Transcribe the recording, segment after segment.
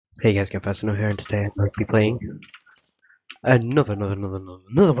Hey guys, Confessino here, and today I'm going to be playing another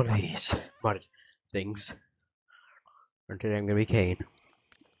one of these modded things. And today I'm going to be Kane.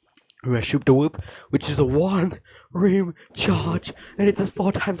 I'm going to shoot the whoop, which is a 1 charge, and it does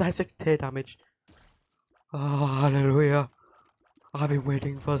 4 times high 6 tear damage. Oh, hallelujah. I've been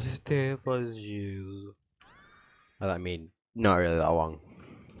waiting for this day for years. Well, I mean, not really that long.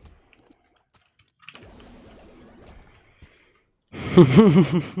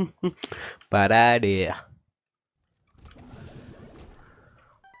 Bad idea.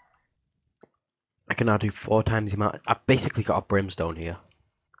 I can now do 4 times the amount. I've basically got a brimstone here.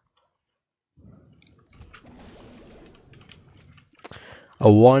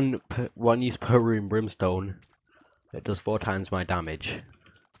 A one use per room brimstone. It does 4 times my damage.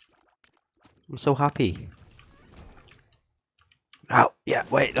 I'm so happy. Oh, yeah,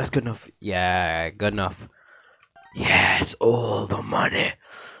 wait, that's good enough. Yeah, good enough. Yes, all the money.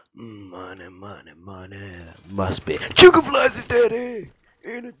 Money. Must be. Sugarflies is dead.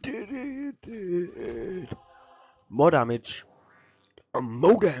 In a dead. More damage.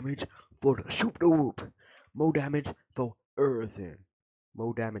 More damage for the shoot the whoop. More damage for everything.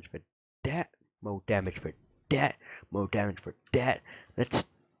 More damage for that. More damage for that. More damage for that. Let's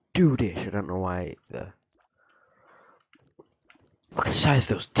do this. I don't know why the. Look at the size of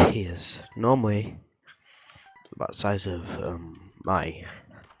those tears. Normally, it's about the size of my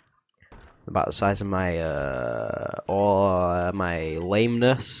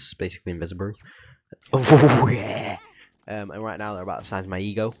lameness, basically invisible. Oh yeah. And right now they're about the size of my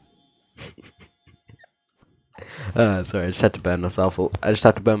ego. Sorry, I just had to burn myself. I just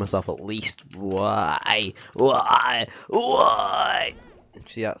had to burn myself at least. Why?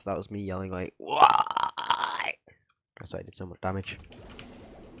 See, that was me yelling like why? That's why I did so much damage.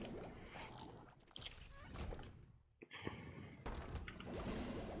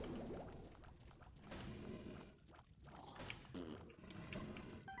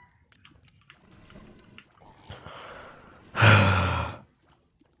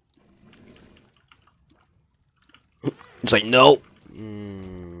 It's like nope.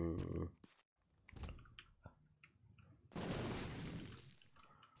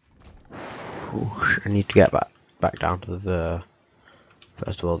 I need to get back down to the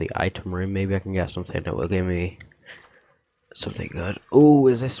first of all the item room. Maybe I can get something that will give me something good. Oh,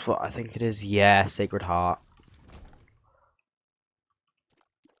 is this what I think it is? Yeah, Sacred Heart.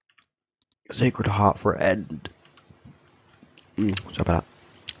 Sacred Heart for end. Sorry about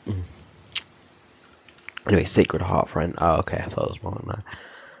that. Anyway, Sacred Heart friend. Oh, okay, I thought it was more than that.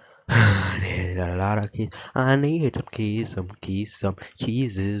 I need a lot of keys. I need some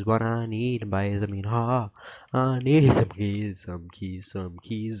keys is what I need. By I mean heart. I need some keys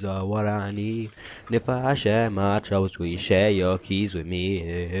are what I need. And if I share my troubles, will you share your keys with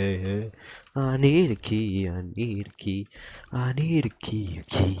me? I need a key, I need a key, I need a key,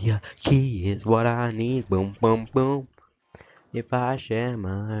 a key is what I need. Boom, boom, boom. If I share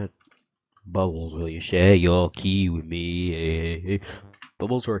my Bubbles, will you share your key with me?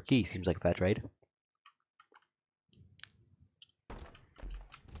 Bubbles or a key? Seems like a fair trade.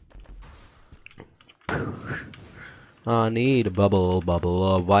 I need a bubble.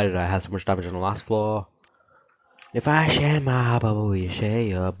 Why did I have so much damage on the last floor? If I share my bubble, will you share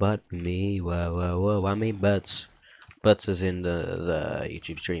your butt with me? Whoa. I mean butts. Butts is in the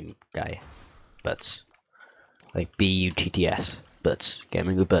YouTube stream guy. Butts. Like B-U-T-T-S. Butts.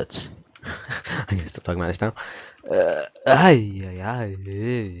 Gaming with butts. I'm gonna stop talking about this now. I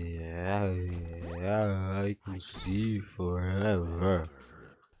can see forever.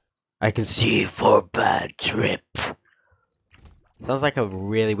 I can see for bad trip. Sounds like a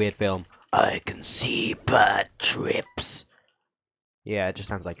really weird film. I can see bad trips. Yeah, it just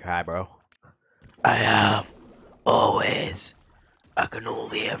sounds like your eyebrow. I am always. I can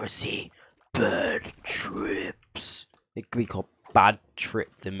only ever see bad trips. It could be called Bad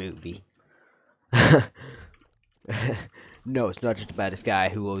Trip the movie. No, it's not just the baddest guy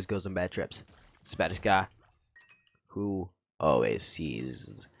who always goes on bad trips. It's the baddest guy who always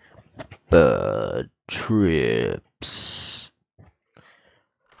sees bad trips.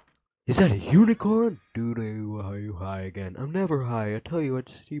 Is that a unicorn? Dude, are you high again? I'm never high. I tell you, I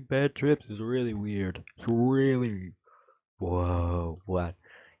just see bad trips. It's really weird. It's really... Whoa, what?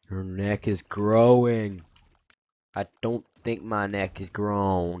 Your neck is growing. I don't think my neck is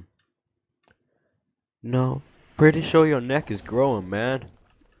grown. No, pretty sure your neck is growing, man.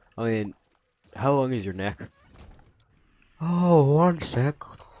 I mean, how long is your neck? Oh, 1 sec.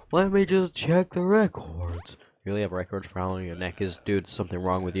 Let me just check the records. You really have records for how long your neck is? Dude, something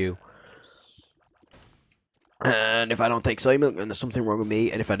wrong with you. And if I don't take soy milk, then there's something wrong with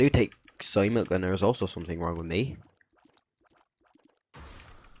me. And if I do take soy milk, then there's also something wrong with me.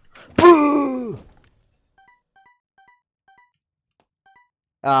 Boo!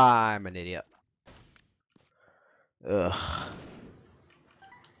 I'm an idiot. Ugh.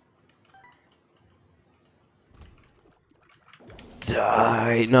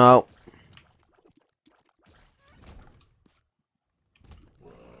 Die. No.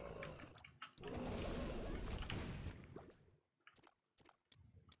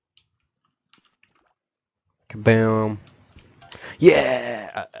 Kaboom.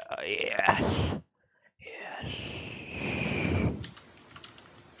 Yeah. Yes. Yes.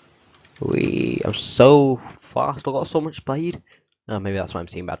 I'm so fast. I got so much speed. Oh, maybe that's why I'm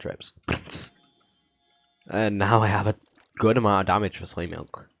seeing bad trips. And now I have a good amount of damage for soy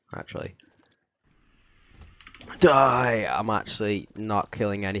milk, actually. Die! I'm actually not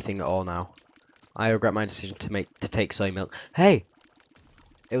killing anything at all now. I regret my decision to take soy milk. Hey!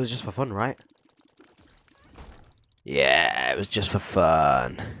 It was just for fun, right? Yeah, it was just for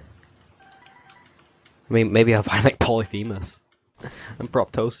fun. I mean, maybe I'll find like Polyphemus and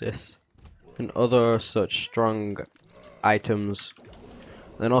Proptosis and other such strong items.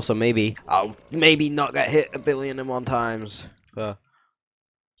 And also maybe I'll not get hit 1,000,000,001 times.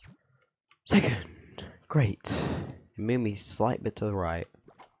 Second, great. It made me slight bit to the right.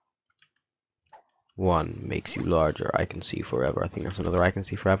 1 makes you larger. I can see forever. I think that's another I can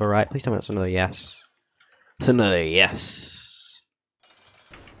see forever, right? Please tell me that's another yes. It's another yes.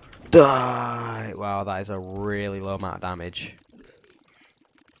 Die! Wow, that is a really low amount of damage.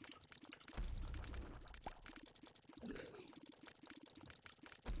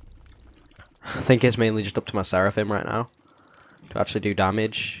 I think it's mainly just up to my Seraphim right now to actually do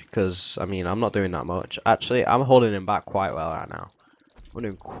damage, because, I mean, I'm not doing that much. Actually, I'm holding him back quite well right now. I'm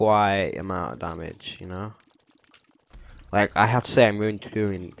doing quite amount of damage, you know? Like, I have to say I'm going to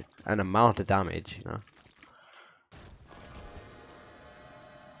doing an amount of damage, you know?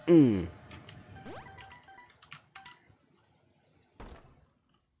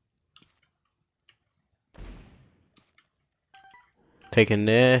 Taking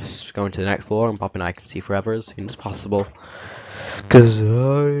this, going to the next floor and popping I can see forever as soon as possible. Cause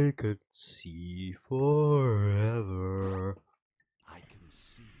I could see forever. I can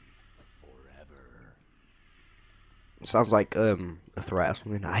see forever. Sounds like a threat or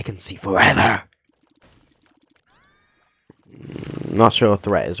something. I can see forever. Not sure if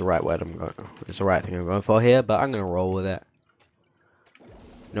threat is the right word it's the right thing I'm going for here, but I'm gonna roll with it.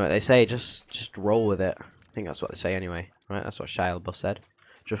 You know what they say, just roll with it. I think that's what they say anyway, right? That's what Shia LaBeouf said.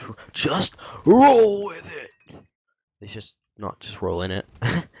 Just roll with it. It's just not just rolling it.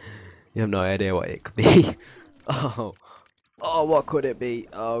 You have no idea what it could be. Oh, what could it be?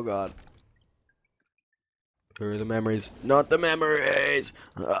 Oh god. Where are the memories? Not the memories!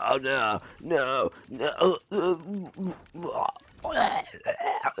 Oh no, no, no.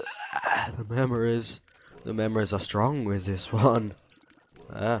 The memories are strong with this one.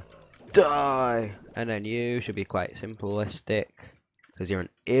 Die! And then you should be quite simplistic, because you're an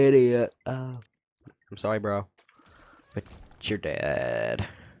idiot. I'm sorry, bro, but you're dead.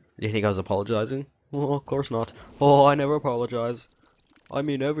 Do you think I was apologizing? Oh, of course not. Oh, I never apologize. I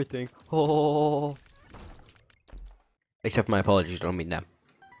mean everything. Oh. Except my apologies don't mean them.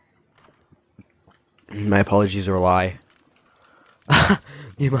 My apologies are a lie.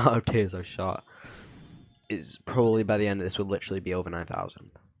 The amount of tears I've shot is probably by the end of this will literally be over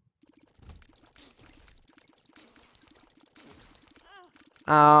 9,000.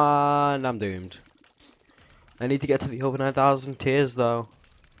 And I'm doomed. I need to get to the over 9,000 tears though.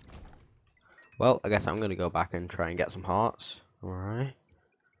 Well, I guess I'm gonna go back and try and get some hearts. Alright.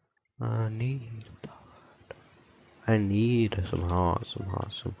 I need some hearts, some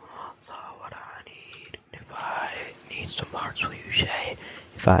hearts. Oh, what I need. If I need some hearts, will you share?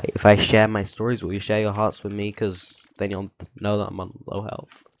 If I share my stories, will you share your hearts with me? Cause then you'll know that I'm on low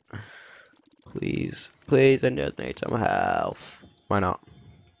health. Please, please, I just need some health. Why not?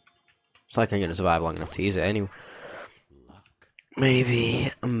 It's like I'm gonna survive long enough to use it anyway.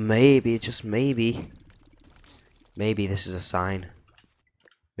 Maybe, just maybe. Maybe this is a sign.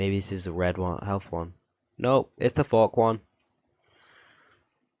 Maybe this is the red one, health one. Nope, it's the fork one.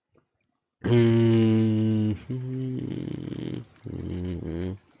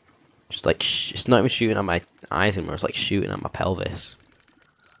 Just like it's not even shooting at my eyes anymore. It's like shooting at my pelvis.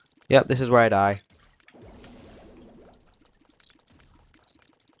 Yep, this is where I die.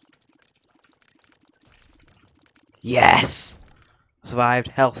 Yes, survived.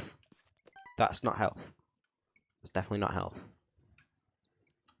 Health. That's not health. It's definitely not health.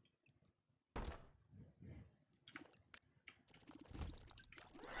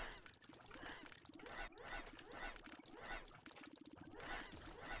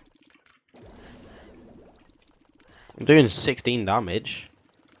 I'm doing 16 damage.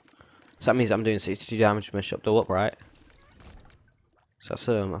 So that means I'm doing 62 damage to my shop door up, right? So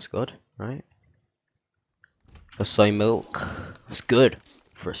that's good, right? For soy milk. That's good.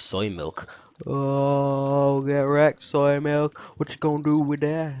 For soy milk. Oh, get wrecked, soy milk. What you gonna do with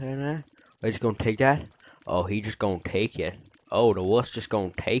that? Are you just gonna take that? Oh, he just gonna take it. Oh, the wuss just gonna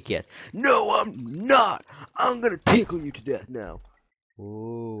take it. No, I'm not. I'm gonna tickle you to death now.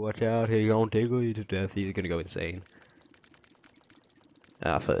 Oh, watch out. He gonna tickle you to death. He's gonna go insane.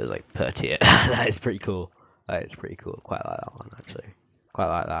 I thought it was like per tier. That is pretty cool. That is pretty cool. Quite like that one, actually. Quite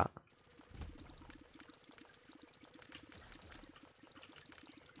like that.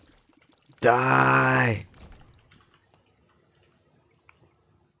 Die!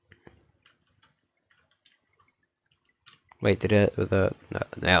 Wait, did it with a no,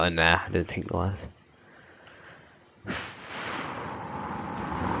 nah, I didn't think it was. I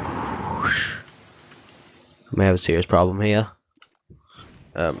may have a serious problem here.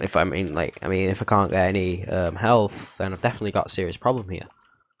 If I mean if I can't get any health, then I've definitely got a serious problem here.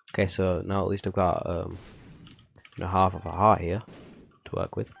 Okay, so now at least I've got half of a heart here to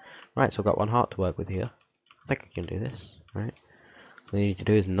work with. Right, so I've got one heart to work with here. I think I can do this. Right. All you need to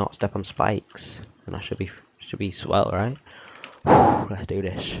do is not step on spikes, and I should be swell, right? Let's do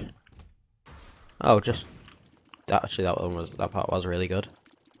this. Oh, just actually that part was really good.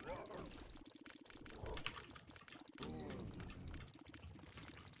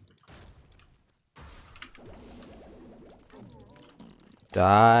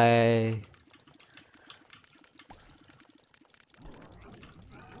 Die.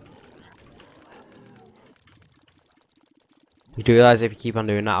 You do realize if you keep on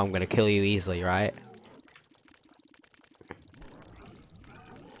doing that, I'm gonna kill you easily, right?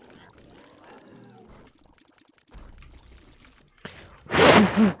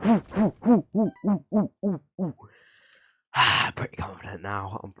 Pretty confident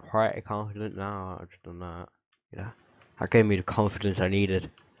now. I'm pretty confident now. I've just done that. Yeah. That gave me the confidence I needed.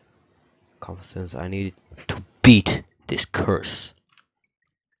 Confidence I needed to beat this curse.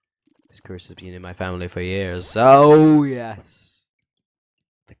 This curse has been in my family for years. Oh yes.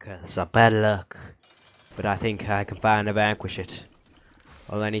 The curse of bad luck. But I think I can finally vanquish it.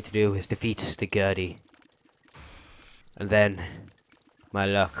 All I need to do is defeat the Gurdy. And then my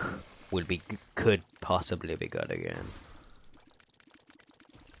luck could possibly be good again.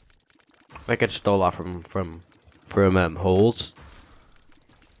 I could stole that from holes.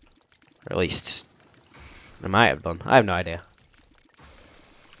 Or at least I might have done. I have no idea.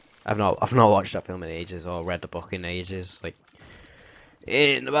 I've not watched that film in ages or read the book in ages. Like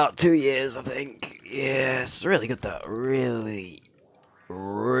in about 2 years, I think. Yeah, it's really good though. Really,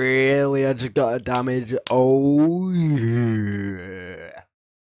 I just got a damage. Oh yeah.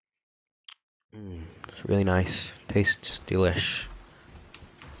 It's really nice. Tastes delish.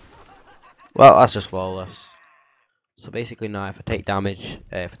 Well, that's just flawless. So basically now if I take damage,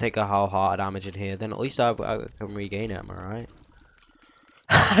 if I take a whole heart of damage in here, then at least I can regain it, am I right?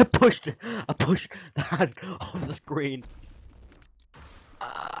 I pushed the hand off the screen.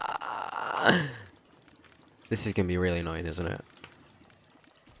 This is gonna be really annoying, isn't it?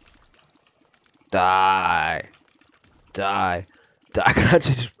 Die! Die! Die! I can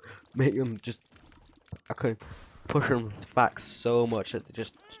actually just make them I could push them back so much that they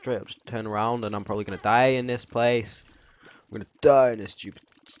just straight up just turn around and I'm probably gonna die in this place. I'm gonna die in this stupid,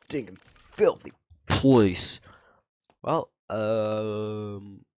 stinking, filthy place. Well,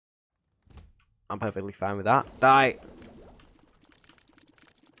 I'm perfectly fine with that. Die!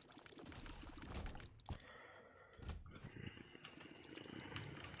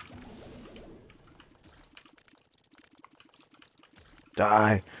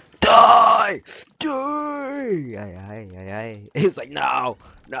 Die! Die! Die! Aye. He was like, no!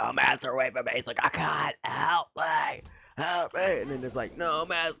 No, Master, wait for me. He's like, I can't! Help me! Help me! And then it's like, no,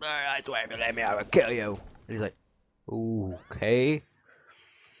 Master, I swear if you let me, I will kill you. And he's like, okay.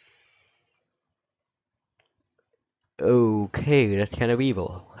 Okay, that's kind of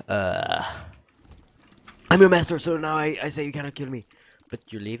evil. I'm your master, so now I say you cannot kill me.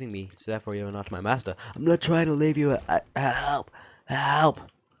 But you're leaving me, so therefore you're not my master. I'm not trying to leave you. Help! Help!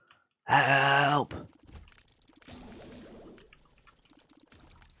 Help!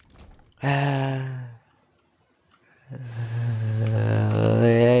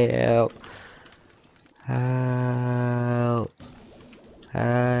 Help! Help!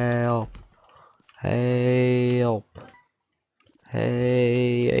 Help! Help!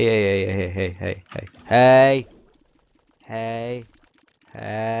 Hey! Hey! Hey! Hey!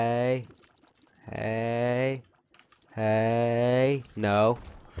 Hey! Hey! No!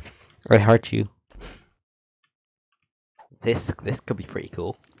 I hurt you. This could be pretty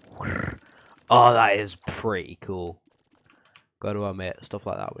cool. Oh, that is pretty cool. Gotta admit, stuff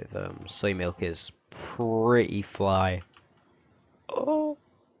like that with soy milk is pretty fly. Oh,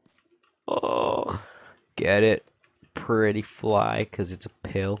 oh, get it? Pretty fly, cause it's a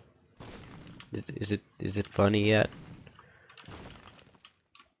pill. Is it funny yet?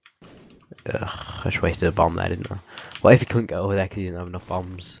 Ugh, I just wasted a bomb there, didn't I? What if you couldn't get over there because you didn't have enough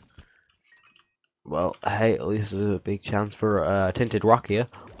bombs? Well, hey, at least there's a big chance for Tinted Rock here.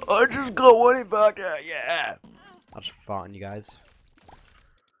 I just got one back, yeah! I'll just fart on you guys.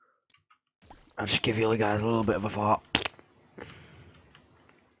 I'll just give you guys a little bit of a fart.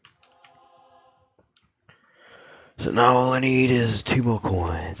 So now all I need is 2 more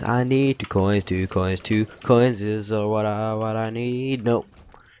coins. I need 2 coins, 2 coins, 2 coins is what I need. Nope.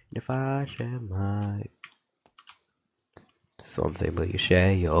 If I share my something, will you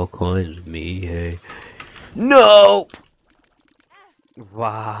share your coins with me? Hey. Nope.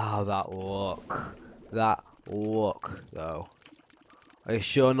 Wow, that look though. Are you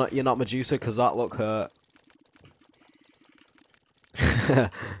sure you're not Medusa? Cause that look hurt.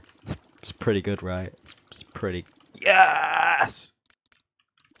 It's pretty good, right? It's pretty. Yes.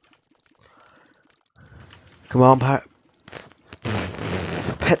 Come on,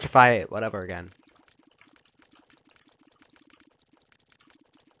 petrify it, whatever again.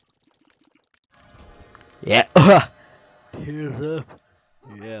 Yeah. Tears up.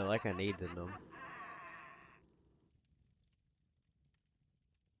 Yeah, like I needed them.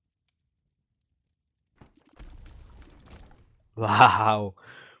 Wow.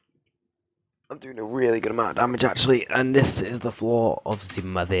 I'm doing a really good amount of damage actually, and this is the floor of the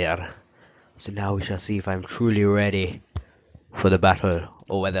Mother. So now we shall see if I'm truly ready for the battle,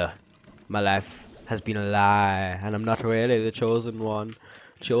 or whether my life has been a lie, and I'm not really the chosen one,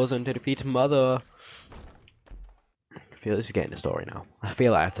 chosen to defeat Mother. I feel this is getting a story now. I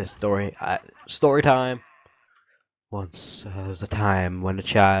feel like it's story time. Once there was a time when a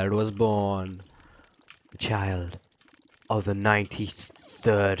child was born, a child of the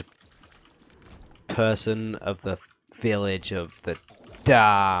 93rd person of the village of the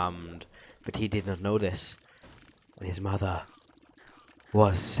damned, but he did not know this. And his mother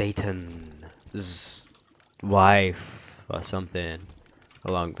was Satan's wife or something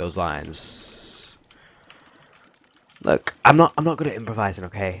along those lines. Look, I'm not good at improvising,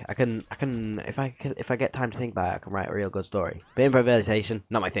 okay? I can if I get time to think about it, I can write a real good story. But improvisation,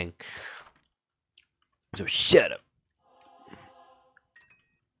 not my thing. So shut up.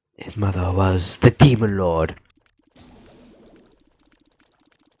 His mother was the Demon Lord.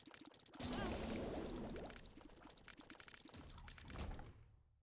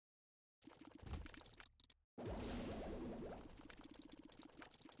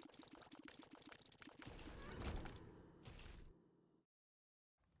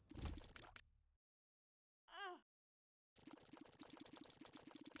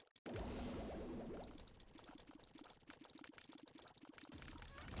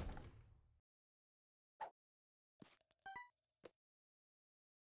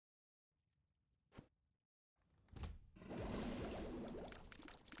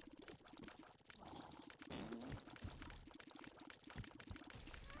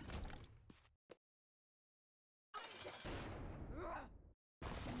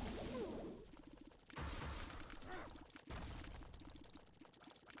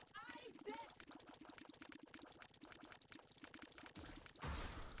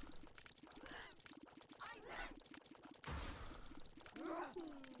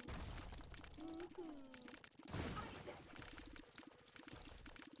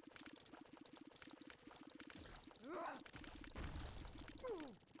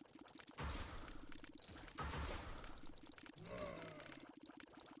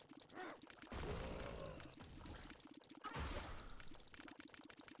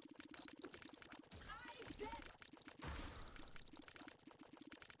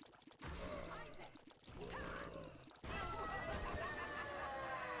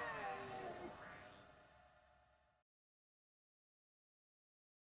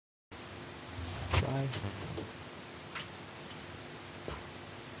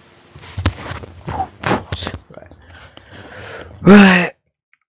 Right.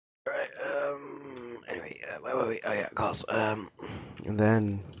 Right. Anyway, wait, wait, wait. Oh yeah, cause and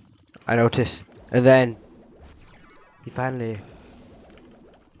then I noticed, and then he finally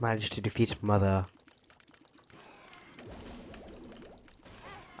managed to defeat Mother.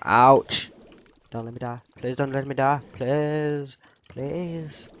 Ouch! Don't let me die. Please don't let me die. Please,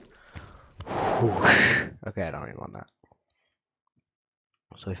 please. Whoosh. Okay, I don't even want that.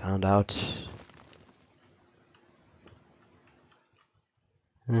 So we found out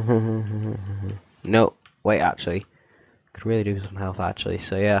No, wait, actually. Could really do some health, actually,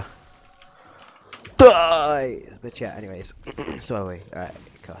 so yeah. Die! But yeah, anyways. So anyway, alright,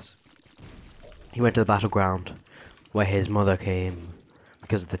 cuss. He went to the battleground where his mother came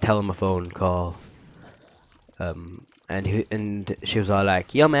because of the telephone call. And she was all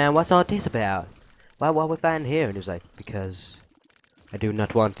like, "Yo, man, what's all this about? Why we fighting here?" And he was like, "Because I do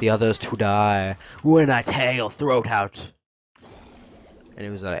not want the others to die when I tear your throat out." And it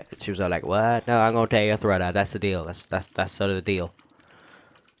was like, she was all like, "What? No, I'm gonna tear your throat out. That's the deal. That's sort of the deal."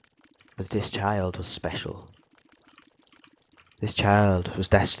 But this child was special. This child was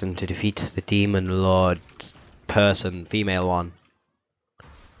destined to defeat the demon lord's person, female one.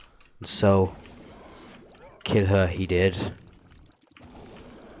 And so, kill her he did.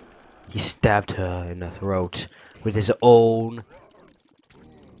 He stabbed her in the throat with his own,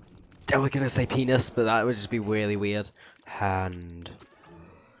 I was gonna say penis, but that would just be really weird, hand.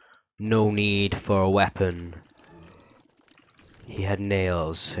 No need for a weapon. He had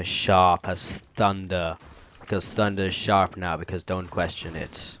nails as sharp as thunder. Because thunder is sharp now, because don't question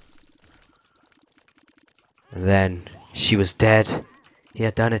it. And then, she was dead. He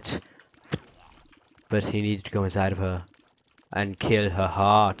had done it. But he needed to go inside of her and kill her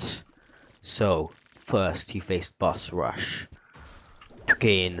heart. So, first he faced Boss Rush to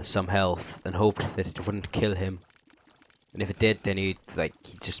gain some health and hoped that it wouldn't kill him. And if it did, then he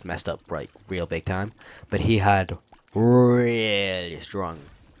just messed up real big time. But he had really strong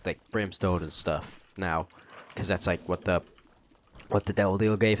brimstone and stuff now, because that's like what the Devil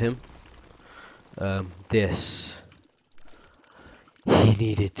Deal gave him. This he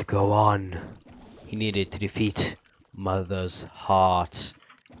needed to go on. He needed to defeat Mother's Heart.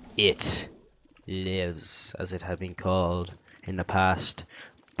 It lives, as it had been called in the past,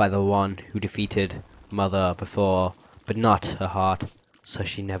 by the one who defeated Mother before, but not her heart, so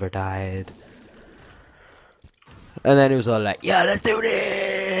she never died. And then it was all like, "Yeah, let's do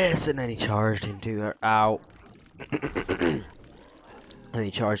this!" And then he charged into her, ow. And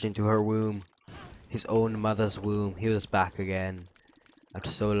he charged into her womb, his own mother's womb. He was back again,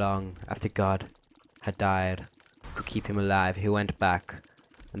 after so long, after God had died. To keep him alive, he went back,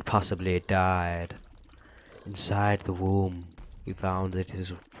 and possibly died. Inside the womb, he found it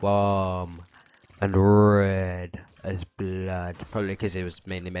is warm and red as blood. Probably because it was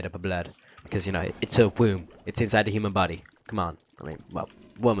mainly made up of blood. Because, you know, it's a womb. It's inside the human body. Come on. I mean, well,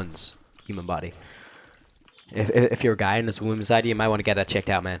 woman's human body. If you're a guy and there's a womb inside you, you might want to get that checked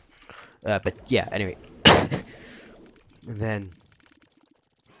out, man. But yeah, anyway. And then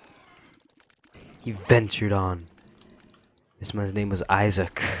he ventured on. This man's name was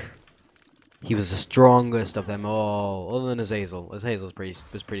Isaac. He was the strongest of them all, other than Azazel. Azazel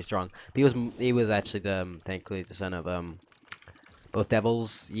was pretty strong. But he was actually thankfully the son of both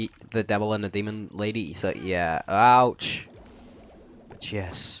devils, the devil and the demon lady. So yeah, ouch. But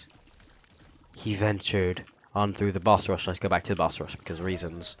yes, he ventured on through the boss rush. Let's go back to the boss rush because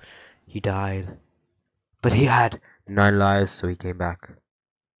reasons. He died, but he had 9 lives, so he came back,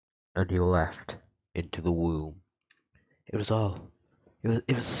 and he left into the womb. It was all.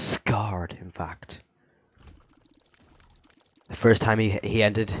 It was scarred, in fact. The first time he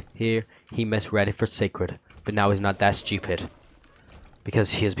entered here, he misread it for sacred, but now he's not that stupid.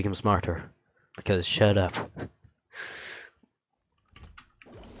 Because he has become smarter. Because shut up.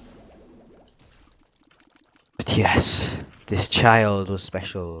 But yes, this child was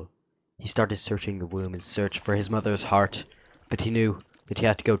special. He started searching the womb in search for his mother's heart, but he knew that he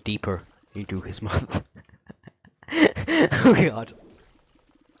had to go deeper into his mother. Oh god.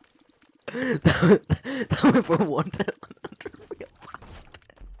 That went from 1 to 100 real fast.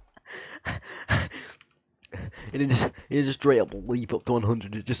 And it just straight up leap up to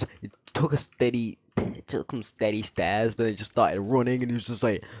 100. It took some steady stairs, but it just started running, and he was just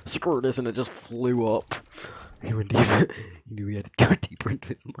like, screw this, and it just flew up. He went deeper. He knew he had to go deeper into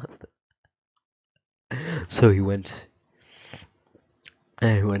his mother. So he went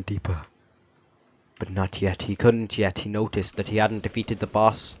deeper. But not yet. He couldn't yet. He noticed that he hadn't defeated the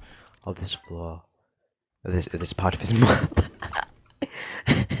boss of this floor. This part of his mother.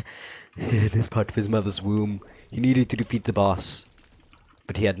 This part of his mother's womb. He needed to defeat the boss.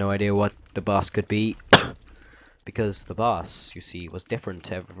 But he had no idea what the boss could be. Because the boss, you see, was different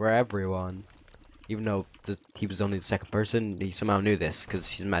for everyone. Even though he was only the second person, he somehow knew this. Because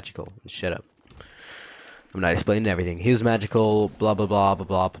he's magical. Shut up. I'm not explaining everything. He was magical, blah blah blah blah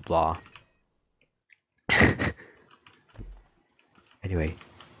blah blah blah. Anyway,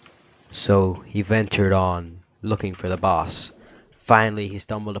 so he ventured on, looking for the boss. Finally, he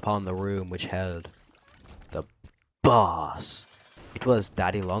stumbled upon the room which held the boss. It was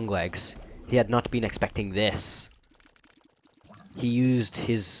Daddy Longlegs. He had not been expecting this. He used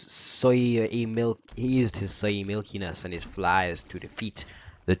his soy milkiness and his flies to defeat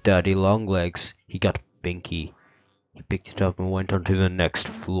the Daddy Longlegs. He got Binky. He picked it up and went on to the next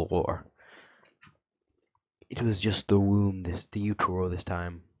floor. It was just the womb, the utero this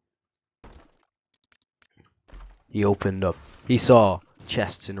time. He opened up. He saw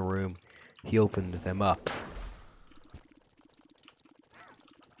chests in a room. He opened them up.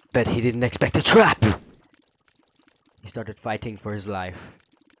 Bet he didn't expect a trap! He started fighting for his life.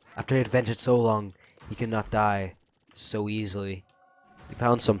 After he had ventured so long, he could not die so easily. He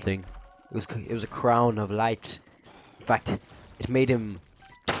found something. It was a crown of light. In fact, it made him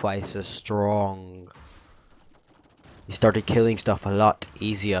twice as strong. He started killing stuff a lot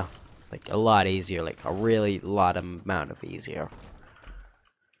easier. Like a lot easier, like a really lot amount of easier.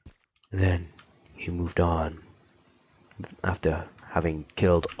 And then he moved on. After having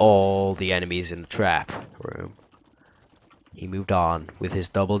killed all the enemies in the trap room, he moved on with his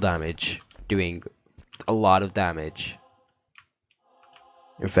double damage, doing a lot of damage.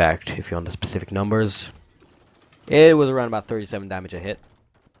 In fact, if you want the specific numbers, it was around about 37 damage a hit.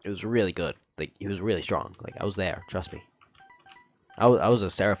 It was really good. Like, he was really strong. Like, I was there, trust me. I was a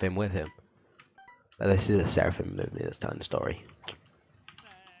Seraphim with him. But this is a Seraphim with me that's telling the story.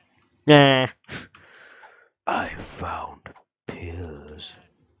 Nah. I found pills.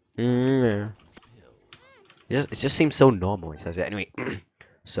 Yeah. It just seems so normal when he says it. Anyway,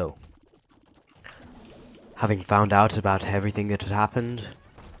 so, having found out about everything that had happened,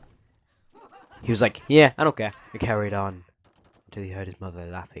 he was like, yeah, I don't care. He carried on until he heard his mother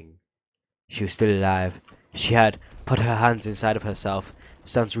laughing. She was still alive. She had put her hands inside of herself.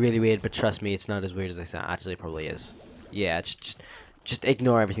 Sounds really weird, but trust me, it's not as weird as I sound. Actually, it probably is. Yeah, just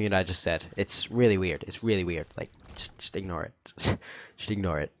ignore everything that I just said. It's really weird. It's really weird. Like, just ignore it. Just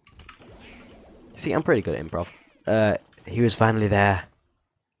ignore it. See, I'm pretty good at improv. He was finally there.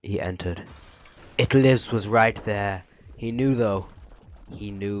 He entered. It Lives was right there. He knew, though.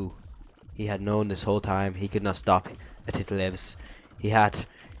 He knew. He had known this whole time. He could not stop at It Lives. He had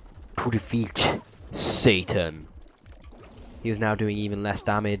to defeat Satan. He was now doing even less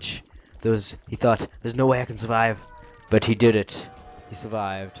damage. He thought, there's no way I can survive. But he did it. He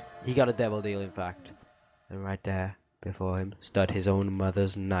survived. He got a devil deal, in fact. And right there, before him, stood his own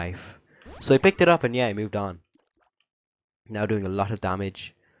mother's knife. So he picked it up and yeah, he moved on. Now doing a lot of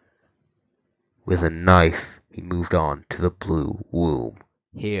damage. With a knife, he moved on to the blue womb.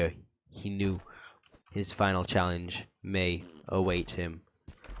 Here, he knew his final challenge may await him.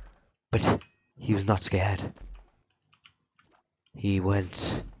 But he was not scared. He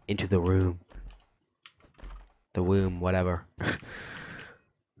went into the room. The womb, whatever.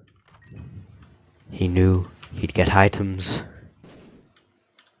 He knew he'd get items.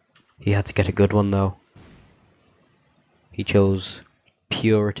 He had to get a good one though. He chose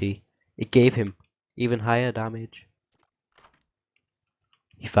purity. It gave him even higher damage.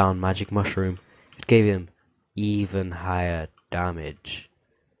 He found magic mushroom. It gave him even higher damage.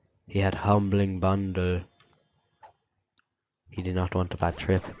 He had humbling bundle. He did not want a bad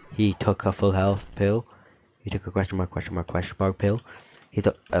trip. He took a full health pill. He took a question mark pill. He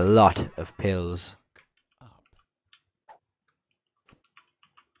took a lot of pills.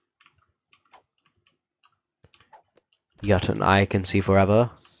 He got an I Can See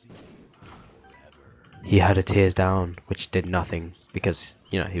Forever. He had a Tears Down, which did nothing because,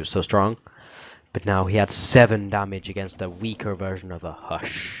 you know, he was so strong. But now he had 7 damage against a weaker version of a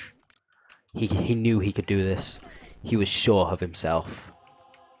Hush. He knew he could do this. He was sure of himself.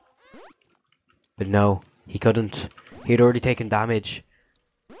 But no, he couldn't. He had already taken damage.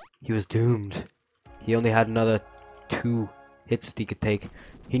 He was doomed. He only had another 2 hits that he could take.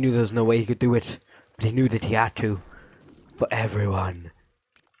 He knew there was no way he could do it, but he knew that he had to. For everyone's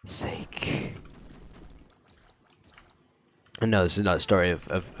sake. And no, this is not a story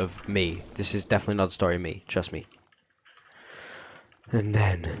of me. This is definitely not a story of me, trust me. And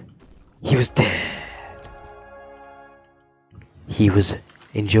then, he was dead. He was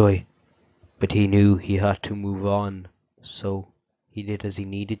in joy, but he knew he had to move on. So, he did as he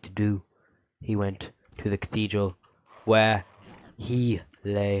needed to do. He went to the cathedral, where he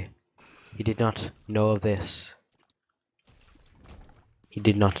lay. He did not know of this. He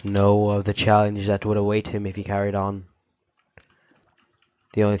did not know of the challenge that would await him if he carried on.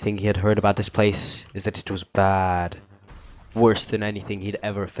 The only thing he had heard about this place is that it was bad. Worse than anything he'd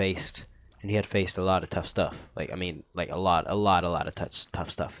ever faced. And he had faced a lot of tough stuff. Like, I mean, like a lot of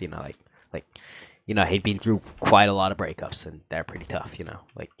tough stuff, you know, like, you know, he'd been through quite a lot of breakups and they're pretty tough, you know,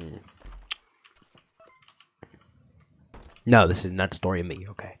 like, No, this is not the story of me,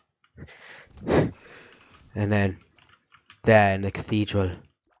 okay. And then, there in the cathedral,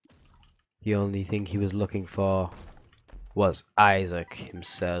 the only thing he was looking for was Isaac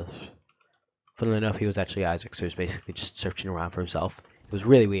himself. Funnily enough, he was actually Isaac, so he was basically just searching around for himself. It was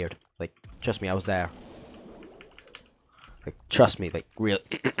really weird. Like, trust me, I was there. Like, trust me, like, real,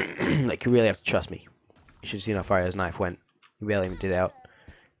 like, you really have to trust me. You should have seen how far his knife went. He barely even did it out.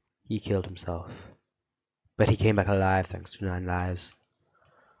 He killed himself. But he came back alive thanks to 9 lives.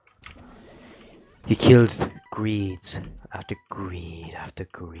 He killed greeds after greed after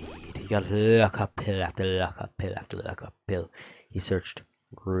greed. He got luck-up pill after luck-up pill after luck-up pill. He searched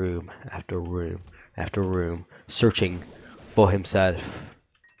room after room after room, searching for himself.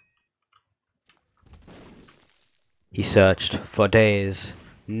 He searched for days,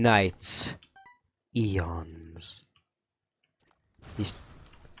 nights, eons.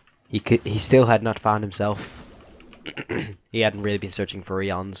 He still had not found himself. He hadn't really been searching for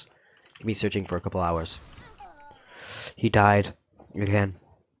eons. He'd been searching for a couple hours. He died again.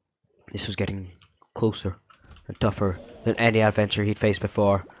 This was getting closer and tougher than any adventure he'd faced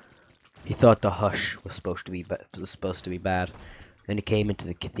before. He thought the hush was supposed to be bad. Then he came into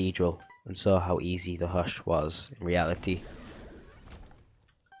the cathedral and saw how easy the hush was in reality.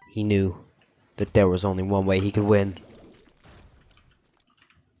 He knew that there was only one way he could win.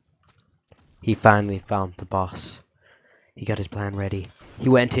 He finally found the boss. He got his plan ready. He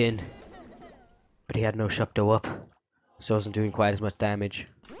went in, but he had no Shupto up, so wasn't doing quite as much damage.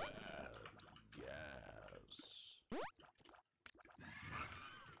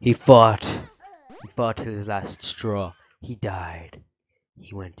 He fought till his last straw. He died.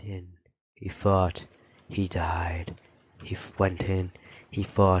 He went in. He fought. He died. He went in. He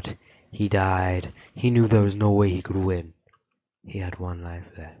fought. He died. He knew there was no way he could win. He had 1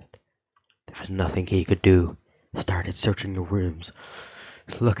 life left. There was nothing he could do. He started searching the rooms,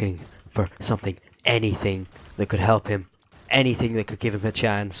 looking for something, anything that could help him, anything that could give him a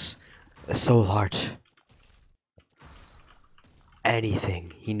chance. A soul heart.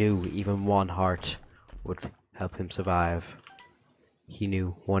 Anything. He knew even 1 heart would help him survive. He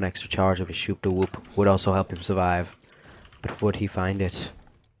knew 1 extra charge of his Shoop da Whoop would also help him survive. But would he find it?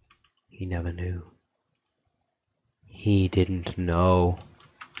 He never knew. He didn't know.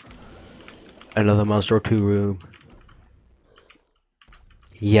 Another Monster 2 room.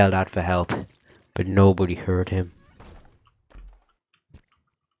 He yelled out for help, but nobody heard him.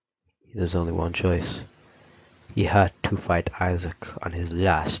 There's only 1 choice. He had to fight Isaac on his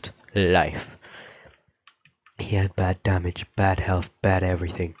last life. He had bad damage, bad health, bad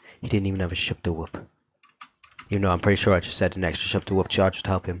everything. He didn't even have a Shoop da Whoop. Even though I'm pretty sure I just said an extra Shoop da Whoop charge would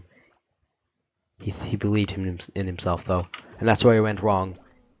help him. He believed in himself though, and that's where he went wrong.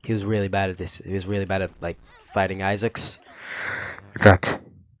 He was really bad at this. He was really bad at like fighting Isaacs. In fact,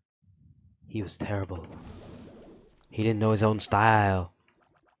 he was terrible. He didn't know his own style.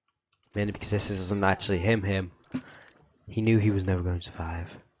 Mainly because this isn't actually him. He knew he was never going to survive.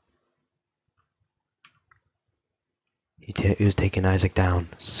 He was taking Isaac down.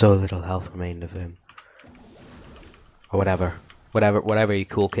 So little health remained of him. Or whatever you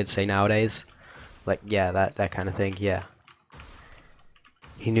cool kids say nowadays. Like, yeah, that kind of thing, yeah.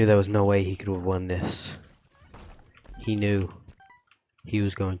 He knew there was no way he could have won this. He knew he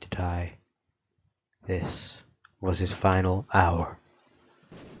was going to die. This was his final hour.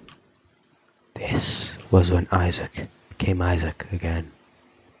 This was when Isaac became Isaac again.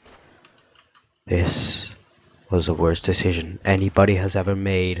 This was the worst decision anybody has ever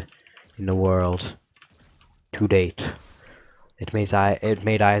made in the world to date. It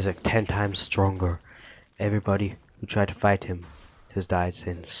made Isaac 10 times stronger. Everybody who tried to fight him has died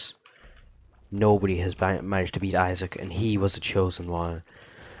since. Nobody has managed to beat Isaac, and he was the chosen one.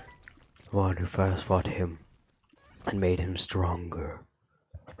 The one who first fought him and made him stronger.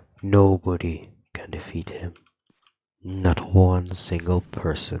 Nobody can defeat him. Not 1 single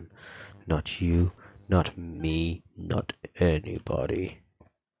person. Not you, not me, not anybody.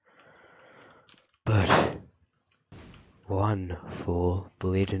 But 1 fool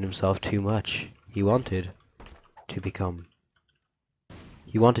believed in himself too much. He wanted to become.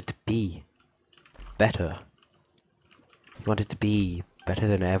 He wanted to be better. He wanted to be better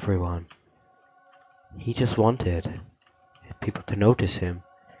than everyone. He just wanted people to notice him.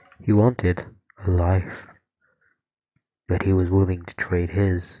 He wanted a life. But he was willing to trade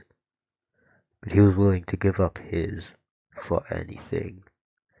his. But he was willing to give up his for anything.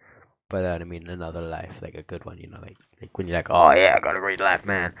 By that I mean another life, like a good one, you know, like when you're like, oh yeah, I got a great life,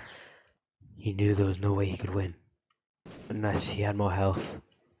 man. He knew there was no way he could win. Unless he had more health.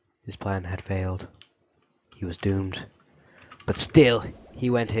 His plan had failed. He was doomed. But still, he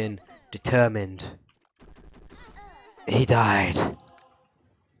went in determined. He died.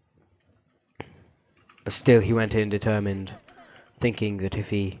 But still, he went in determined, thinking that if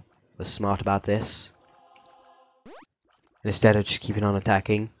he was smart about this, instead of just keeping on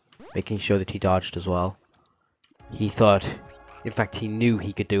attacking, making sure that he dodged as well, he thought, in fact, he knew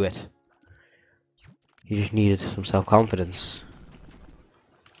he could do it. He just needed some self-confidence.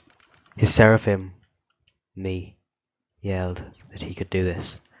 His seraphim, me, yelled that he could do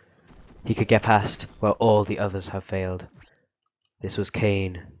this. He could get past where all the others have failed. This was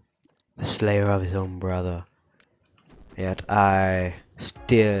Cain, the slayer of his own brother. Yet I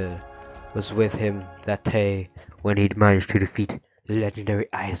still was with him that day when he'd managed to defeat the legendary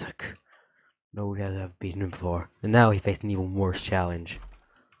Isaac. Nobody had ever beaten him before. And now he faced an even worse challenge.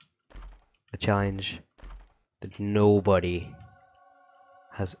 A challenge that nobody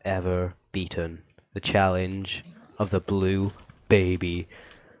has ever beaten. The challenge of the blue baby.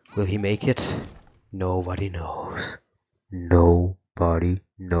 Will he make it? Nobody knows. Nobody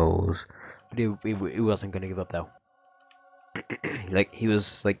knows. But he wasn't gonna give up though. Like, he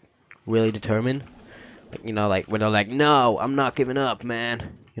was like really determined. Like, you know, like when they're like, no, I'm not giving up,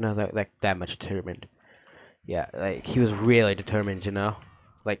 man. You know, like that much determined. Yeah, like he was really determined, you know?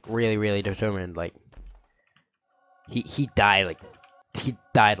 Like really, really determined. Like he died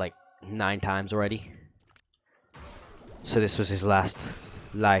like 9 times already. So this was his last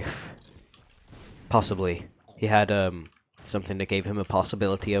life. Possibly. He had something that gave him a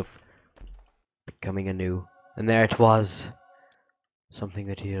possibility of becoming anew. And there it was. Something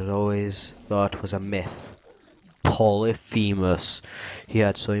that he had always thought was a myth. Polyphemus. He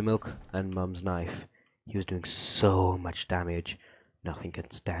had soy milk and Mum's knife. He was doing so much damage. Nothing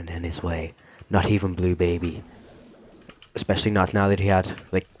could stand in his way. Not even Blue Baby. Especially not now that he had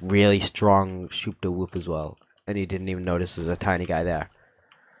like really strong shoop de whoop as well. And he didn't even notice there was a tiny guy there.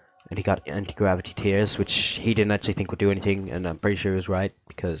 And he got anti-gravity tears, which he didn't actually think would do anything, and I'm pretty sure he was right,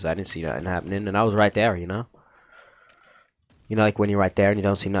 because I didn't see nothing happening, and I was right there, you know? You know, like when you're right there and you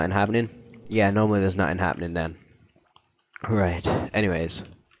don't see nothing happening? Yeah, normally there's nothing happening then. Right, anyways.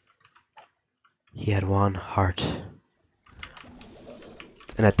 He had one heart.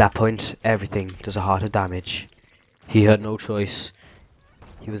 And at that point, everything does a heart of damage. He had no choice.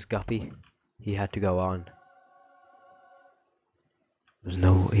 He was guppy. He had to go on.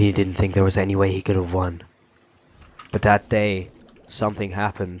 He didn't think there was any way he could have won. But that day, something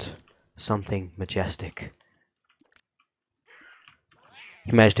happened. Something majestic.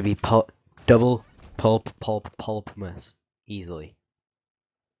 He managed to be double pulpmus easily.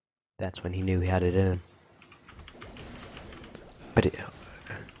 That's when he knew he had it in him. But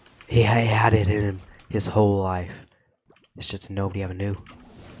he had it in him his whole life. It's just that nobody ever knew.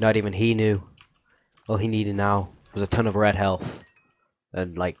 Not even he knew. All he needed now was a ton of red health.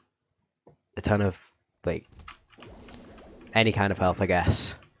 And like a ton of like any kind of health, I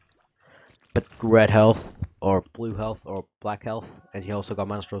guess. But red health or blue health or black health, and he also got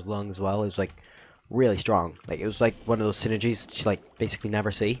Monstro's lung as well. It was like really strong. Like it was like one of those synergies that you like basically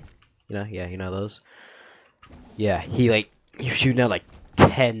never see. You know, yeah, you know those. Yeah, he was shooting out like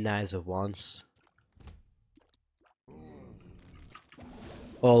 10 knives at once.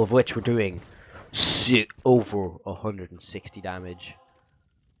 All of which were doing over 160 damage.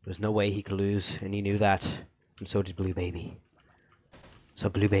 There was no way he could lose, and he knew that, and so did Blue Baby. So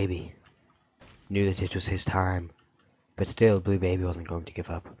Blue Baby knew that it was his time, but still Blue Baby wasn't going to give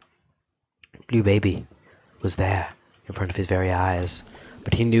up. Blue Baby was there, in front of his very eyes,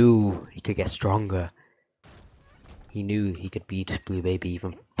 but he knew he could get stronger. He knew he could beat Blue Baby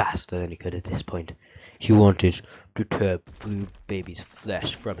even faster than he could at this point. He wanted to tear Blue Baby's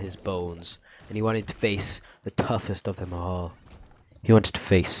flesh from his bones, and he wanted to face the toughest of them all. He wanted to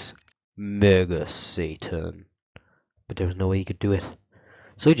face Mega Satan, but there was no way he could do it.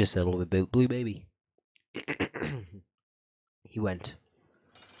 So he just settled with Blue Baby. He went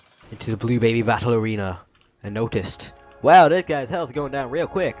into the Blue Baby battle arena and noticed, wow, this guy's health is going down real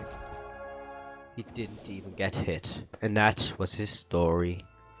quick. He didn't even get hit, and that was his story.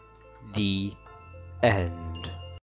 The end.